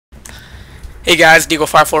Hey guys,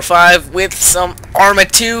 Deagle545 with some Arma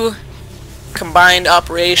 2 combined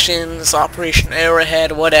operations, Operation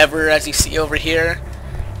Arrowhead, whatever, as you see over here.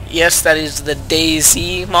 Yes, that is the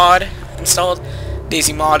Dayz mod installed.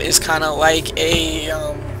 Dayz mod is kind of like a,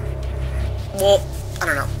 well, I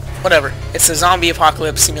don't know, whatever. It's a zombie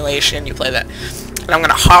apocalypse simulation, you play that. And I'm going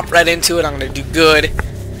to hop right into it, I'm going to do good,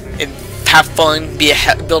 and have fun,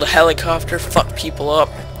 build a helicopter, fuck people up.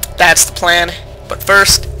 That's the plan. But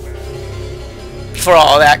first, before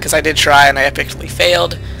all that, because I did try and I epically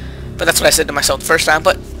failed, but that's what I said to myself the first time,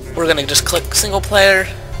 but we're going to just click single player,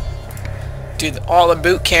 do all the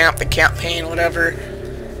boot camp, the campaign, whatever,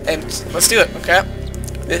 and let's do it, okay?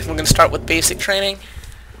 We're going to start with basic training,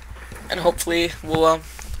 and hopefully we'll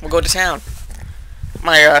go to town.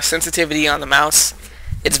 My sensitivity on the mouse,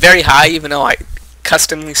 it's very high, even though I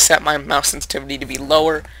customly set my mouse sensitivity to be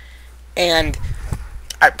lower, and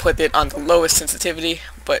I put it on the lowest sensitivity,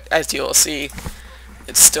 but as you'll see,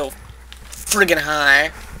 it's still friggin'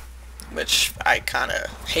 high, which I kinda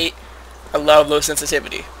hate. I love low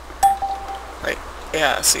sensitivity. Like,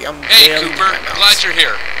 yeah, see, I'm Hey, barely Cooper, glad you're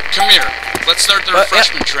here. Come here. Let's start the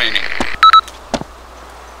refreshment training.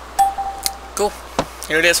 Cool.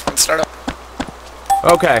 Here it is. Let's start up.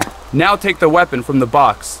 Okay, now take the weapon from the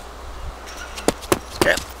box.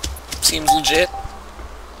 Okay. Seems legit.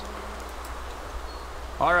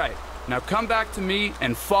 Alright, now come back to me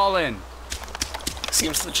and fall in.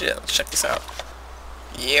 Seems legit. Let's check this out.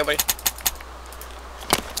 Yeah, buddy.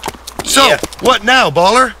 So, Yeah. what now,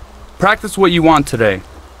 baller? Practice what you want today.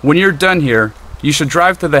 When you're done here, you should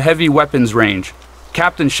drive to the heavy weapons range.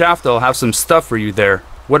 Captain Shaft'll have some stuff for you there.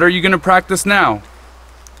 What are you gonna practice now?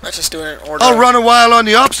 Let's just do it in order. I'll run a while on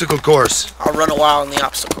the obstacle course. I'll run a while in the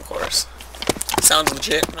obstacle course. Sounds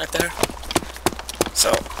legit right there.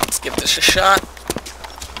 So, let's give this a shot.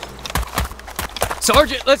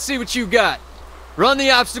 Sergeant, let's see what you got. Run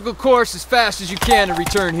the obstacle course as fast as you can and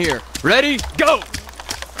return here. Ready? Go!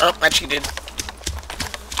 Oh, I cheated.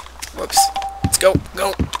 Whoops. Let's go,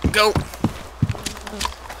 go, go.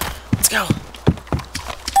 Let's go.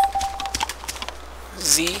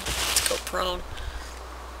 Z. Let's go prone.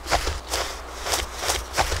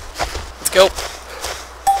 Let's go.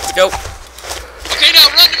 Let's go. Okay, now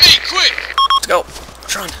run to me, quick! Let's go.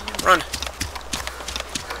 Let's run. Run.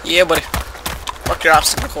 Yeah, buddy. Fuck your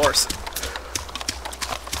obstacle course.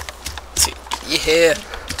 Let's see. Yeah.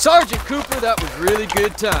 Sergeant Cooper, that was really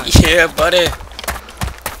good time. Yeah, buddy.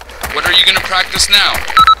 What are you gonna practice now?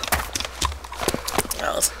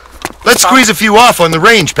 Now Let's squeeze a few off on the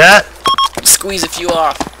range, Pat. squeeze a few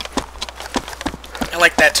off. I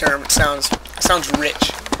like that term. It sounds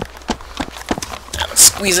rich. Now let's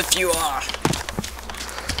squeeze a few off.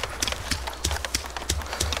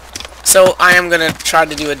 So I am gonna try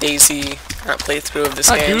to do a Dayz playthrough of this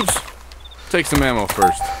game. Coops. Take some ammo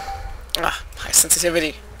first. High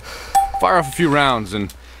sensitivity. Fire off a few rounds,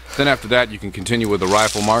 and then after that you can continue with the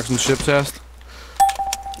rifle marksmanship test.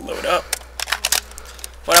 Load up.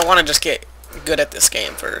 But I want to just get good at this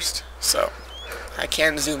game first, so I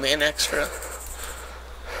can zoom in extra.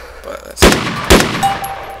 But let's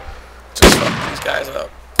just fuck these guys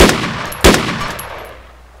up.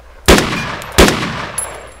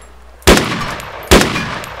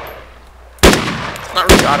 It's not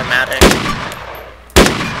really automatic.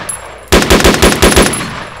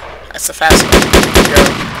 That's the fast one. Go.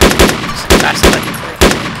 It's the fastest I can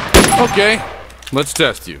click. Okay, let's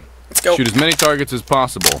test you. Let's go. Shoot as many targets as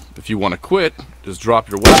possible. If you want to quit, just drop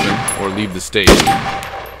your weapon or leave the stage.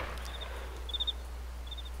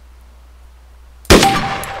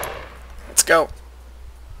 Let's go.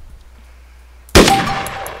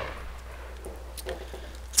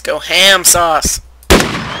 Let's go ham sauce.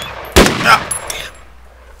 Ah, damn.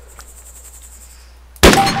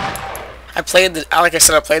 Like I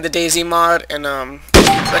said, I played the Dayz mod, and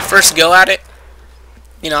my first go at it,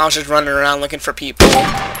 you know, I was just running around looking for people,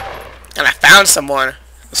 and I found someone.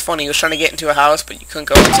 It was funny. He was trying to get into a house, but you couldn't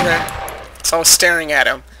go into there. So I was staring at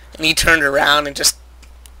him, and he turned around and just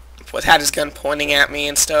had his gun pointing at me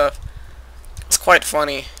and stuff. It's quite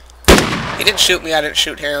funny. He didn't shoot me, I didn't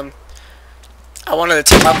shoot him. I wanted to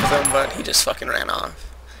team up with him, but he just fucking ran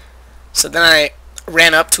off. So then I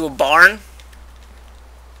ran up to a barn,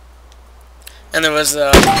 and there was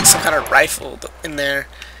some kind of rifle in there.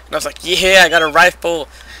 And I was like, yeah, I got a rifle.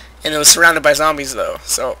 And it was surrounded by zombies, though.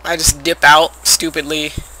 So I just dip out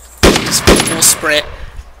stupidly, just full sprint,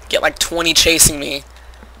 get like 20 chasing me.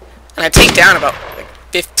 And I take down about like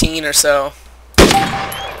 15 or so.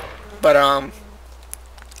 But,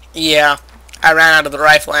 yeah, I ran out of the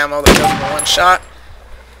rifle ammo that killed him in one shot.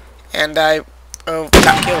 And I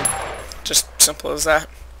got killed. Just simple as that.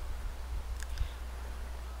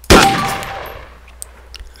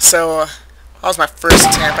 So, that was my first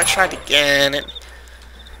attempt. I tried again, and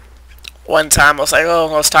one time I was like, oh,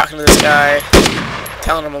 I was talking to this guy,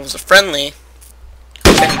 telling him I was a friendly.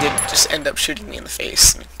 Then he did just end up shooting me in the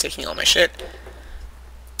face and taking all my shit,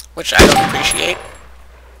 which I don't appreciate.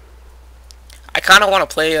 I kind of want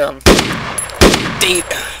to play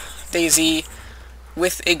Dayz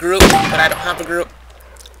with a group, but I don't have a group.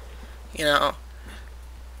 You know,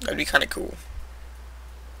 that'd be kind of cool.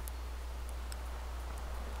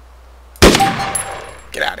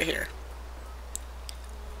 Get out of here.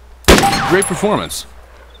 Great performance.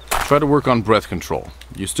 Try to work on breath control.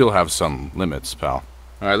 You still have some limits, pal.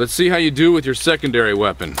 Alright, let's see how you do with your secondary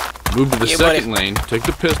weapon. Move to the second lane, take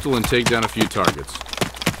the pistol, and take down a few targets.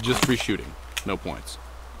 Just free shooting. No points.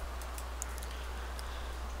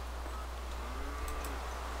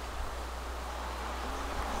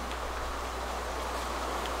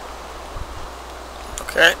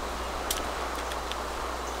 Okay.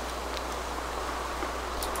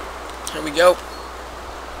 Here we go.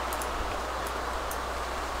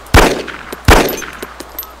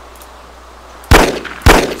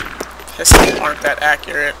 Pistols aren't that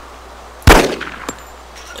accurate.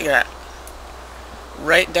 Look at that.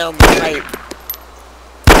 Right down the pipe.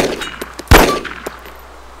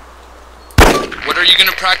 What are you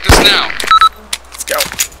gonna practice now? Let's go.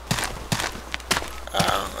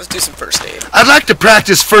 Let's do some first aid. I'd like to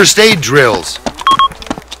practice first aid drills.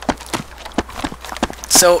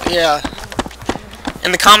 So, yeah.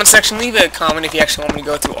 In the comment section, leave a comment if you actually want me to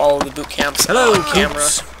go through all of the boot camps on camera.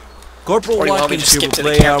 Corporal Or you want me to Watkins here skip will to the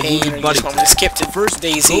play our campaign, or wounded you buddy. just want me to skip to First,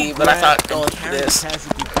 Dayz, go but I thought grab going and through carry the this,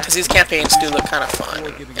 casualty back because these to campaigns do look before kind of fun,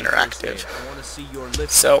 giving you interactive. first aid. I want to see your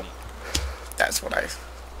lift So, technique. that's what I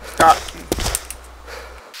thought.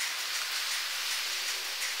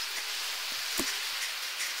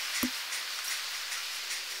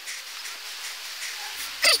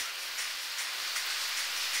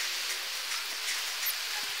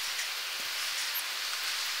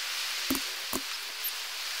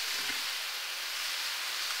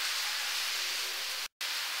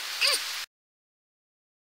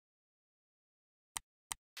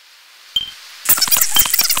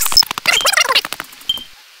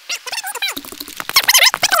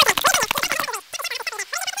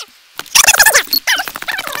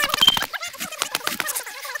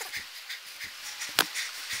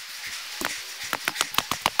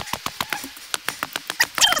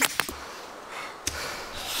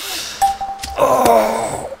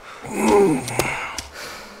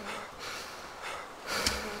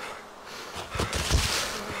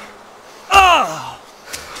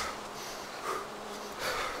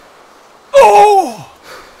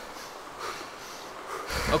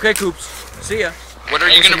 Okay, Coops. See ya. What are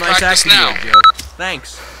you gonna Nice practice acting now? there, Joe.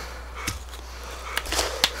 Thanks.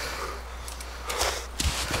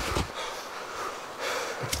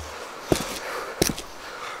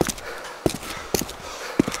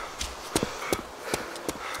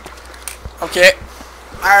 Okay,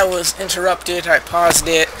 I was interrupted, I paused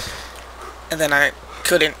it, and then I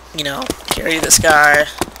couldn't, you know, carry this guy.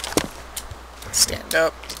 Stand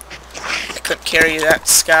up. I couldn't carry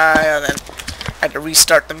that guy, and then I had to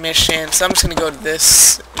restart the mission, so I'm just gonna go to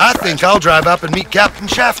this. I think I'll drive up and meet Captain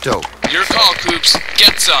Shafto. Your call, Coops.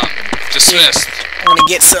 Get some. Dismissed. I'm gonna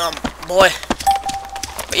get some, boy.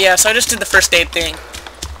 But yeah, so I just did the first aid thing,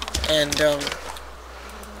 and,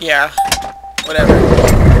 yeah, whatever.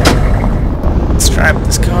 Let's drive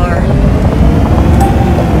this car.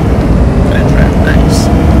 Gonna drive nice.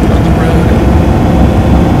 On the road.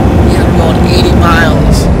 Yeah, I'm going 80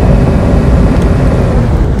 miles.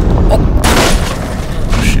 Oh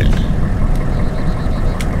shit.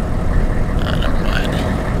 Oh, never mind.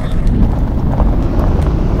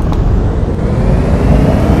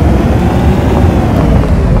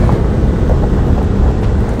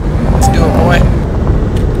 Let's do it, boy.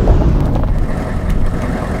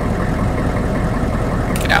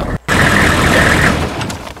 Get out.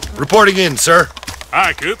 Reporting in, sir.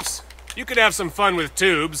 Hi, Coops. You could have some fun with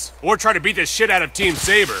tubes, or try to beat the shit out of Team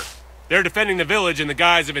Saber. They're defending the village in the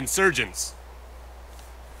guise of insurgents.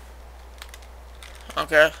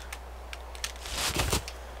 Okay.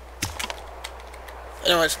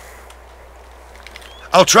 Anyways.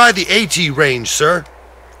 I'll try the AT range, sir.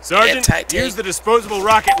 Sergeant, tight, use the disposable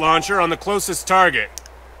rocket launcher on the closest target.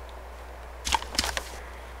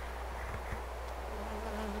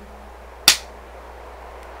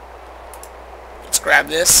 Let's grab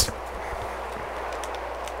this.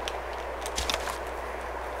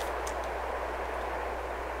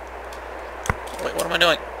 Wait, what am I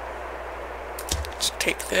doing? Let's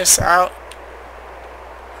take this out.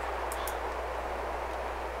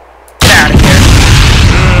 Get out of here.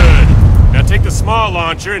 small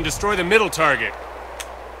launcher and destroy the middle target.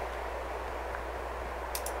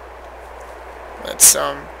 Let's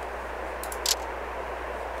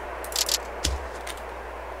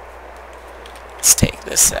take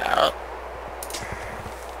this out.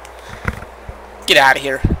 Get out of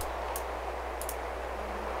here. Get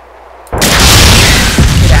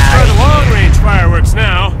out. Try the long-range fireworks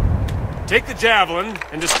now. Take the javelin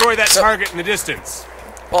and destroy that target in the distance.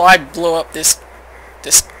 Well, I blow up this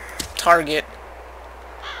target.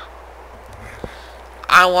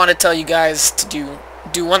 I want to tell you guys to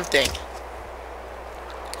do one thing.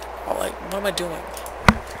 Oh, like, what am I doing?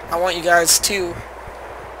 I want you guys to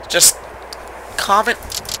just comment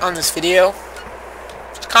on this video.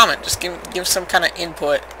 Just comment. Just give some kind of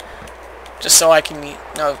input, just so I can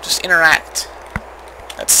just interact.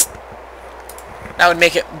 That would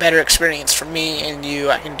make it a better experience for me and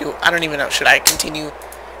you. I don't even know. Should I continue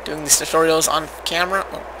doing these tutorials on camera?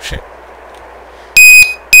 Oh shit.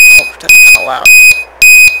 Oh, that's kind of loud.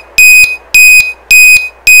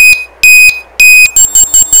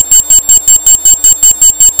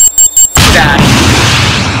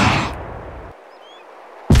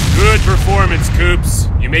 Good performance, Coops.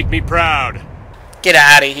 You make me proud. Get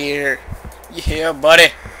out of here. Yeah, buddy.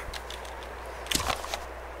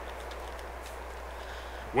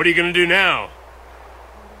 What are you gonna do now?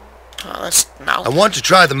 Let's mount. I want to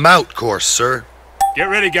try the mount course, sir. Get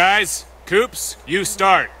ready, guys. Coops, you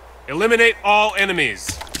start. Eliminate all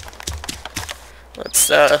enemies. Let's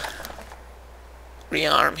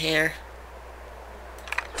rearm here.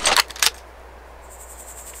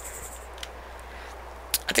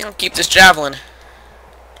 I think I'll keep this javelin.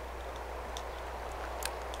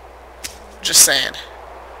 Just saying.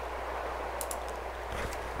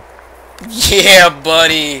 Yeah,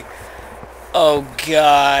 buddy. Oh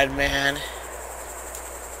god, man.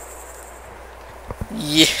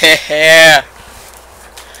 Yeah.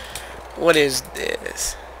 What is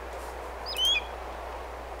this?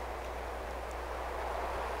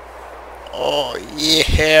 Oh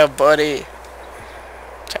yeah, buddy.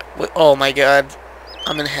 Oh my god.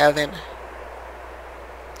 I'm in heaven.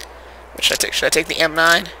 What should I take? Should I take the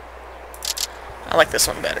M9? I like this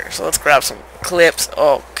one better. So let's grab some clips.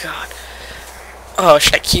 Oh god. Oh,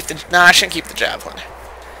 should I keep the... Nah, I shouldn't keep the javelin.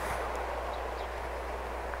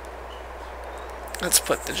 Let's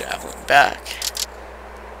put the javelin back.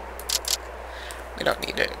 We don't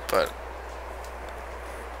need it, but...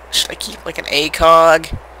 Should I keep like an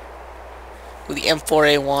ACOG? With the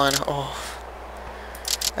M4A1. Oh.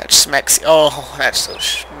 That's schmexy. Oh, that's so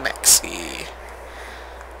schmexy.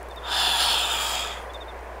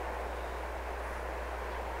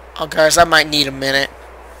 Oh, guys, I might need a minute.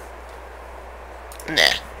 Nah.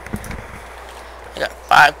 I got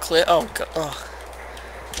 5 clips. Oh, God. Oh.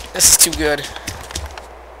 This is too good.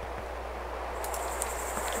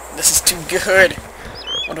 This is too good.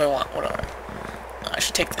 What do I want? What do I... I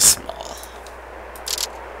should take this small.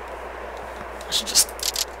 I should just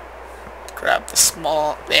grab the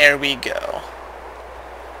small. There we go.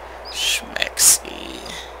 Schmexy.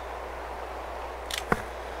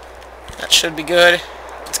 That should be good.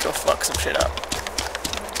 Let's go fuck some shit up.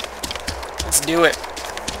 Let's do it.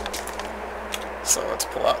 So let's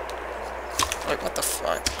pull out. Wait, what the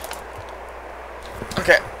fuck?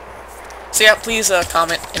 Okay. So yeah, please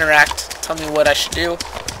comment, interact, tell me what I should do.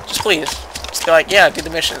 Just please. Just be like, yeah, do the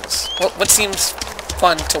missions. What seems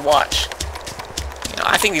fun to watch? You know,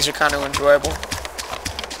 I think these are kind of enjoyable.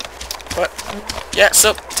 But yeah,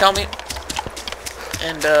 so tell me.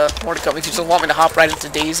 And more to come. If you just want me to hop right into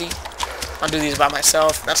Dayz, I'll do these by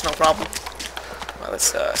myself. That's no problem. Well,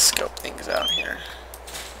 let's scope things out here.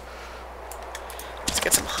 Let's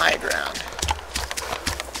get some high ground.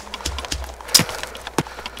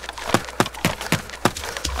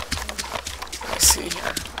 Let's see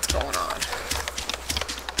here. What's going on?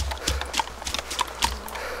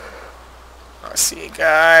 I see a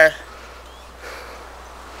guy.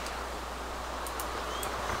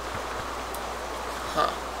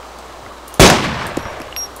 Huh.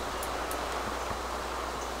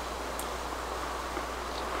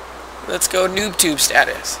 Let's go noob tube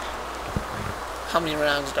status. How many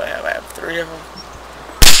rounds do I have? I have 3 of them.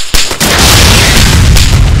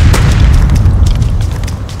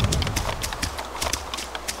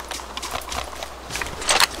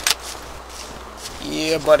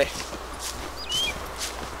 Yeah, buddy.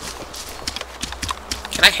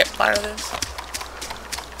 Can I hip fire this?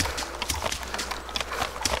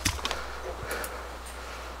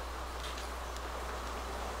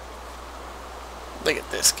 Look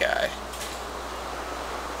at this guy.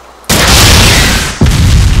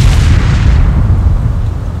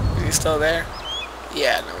 Is he still there?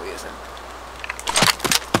 Yeah, no he isn't.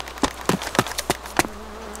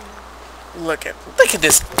 Look at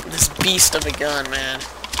this beast of a gun, man.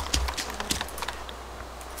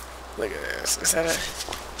 Look at this. Is that a...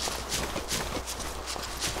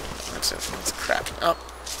 What's crap? Oh,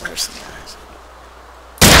 there's some guys.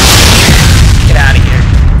 Get out of here.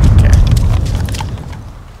 Okay.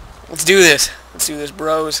 Let's do this. Let's do this,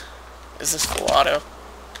 bros. Is this full auto?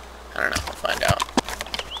 I don't know. I'll find out.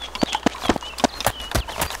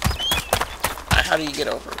 How do you get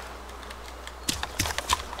over?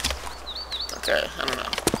 Okay, I don't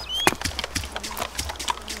know.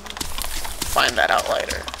 Find that out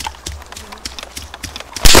later.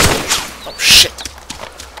 Oh shit.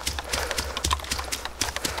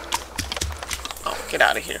 Oh, get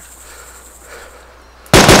out of here.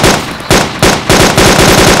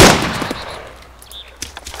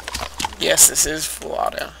 Yes, this is full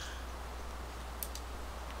auto.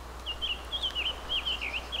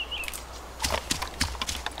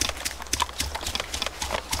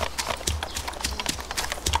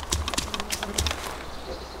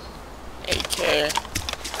 AK.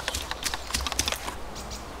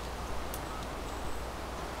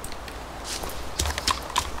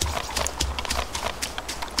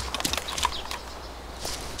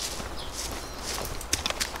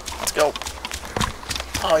 Let's go.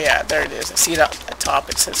 Oh yeah, there it is. I see it up at the top.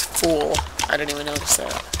 It says full. I didn't even notice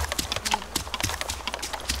that.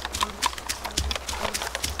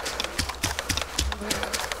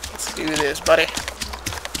 Let's do this, buddy.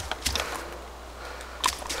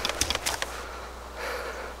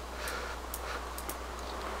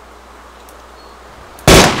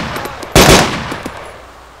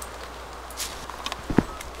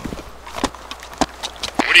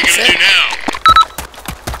 What are you gonna do now?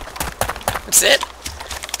 That's it.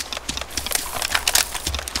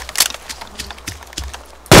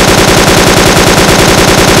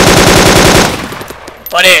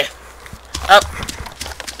 Buddy! Up.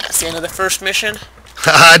 That's the end of the first mission.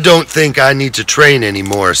 I don't think I need to train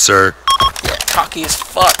anymore, sir. Yeah, cocky as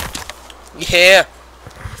fuck. Yeah.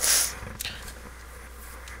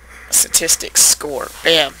 Statistics score.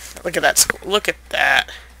 Bam. Look at that score. Look at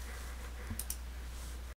that.